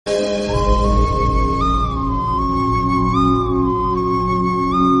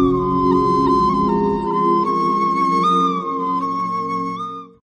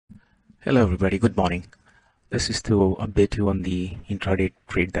everybody, good morning. This is to update you on the intraday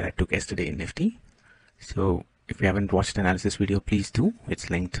trade that I took yesterday in Nifty. So if you haven't watched the analysis video, please do.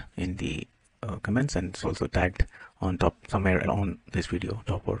 It's linked in the comments, and it's also tagged on top somewhere on this video,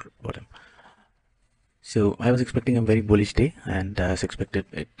 top or bottom. So I was expecting a very bullish day, and as expected,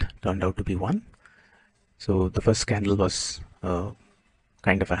 it turned out to be one. So the first candle was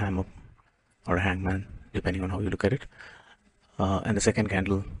kind of a hammer or a hangman, depending on how you look at it. And the second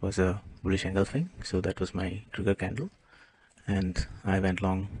candle was a bullish engulfing, so that was my trigger candle, and I went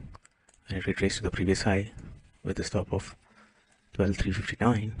long and it retraced to the previous high with a stop of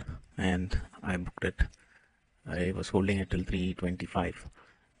 12,359, and I booked it. I was holding it till 325,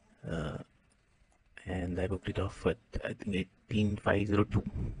 and I booked it off at I think 18,502.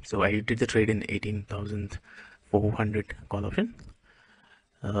 So I did the trade in 18,400 call option.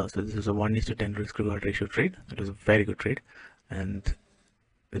 So this is a 1:10 risk reward ratio trade. It was a very good trade, and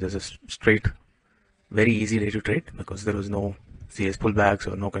it was a straight, very easy day to trade because there was no serious pullbacks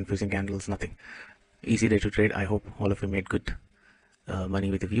or no confusing candles, nothing. Easy day to trade. I hope all of you made good money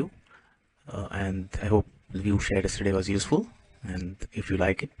with the view, and I hope the view shared yesterday was useful. And if you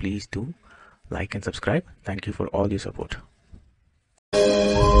like it, please do like and subscribe. Thank you for all your support.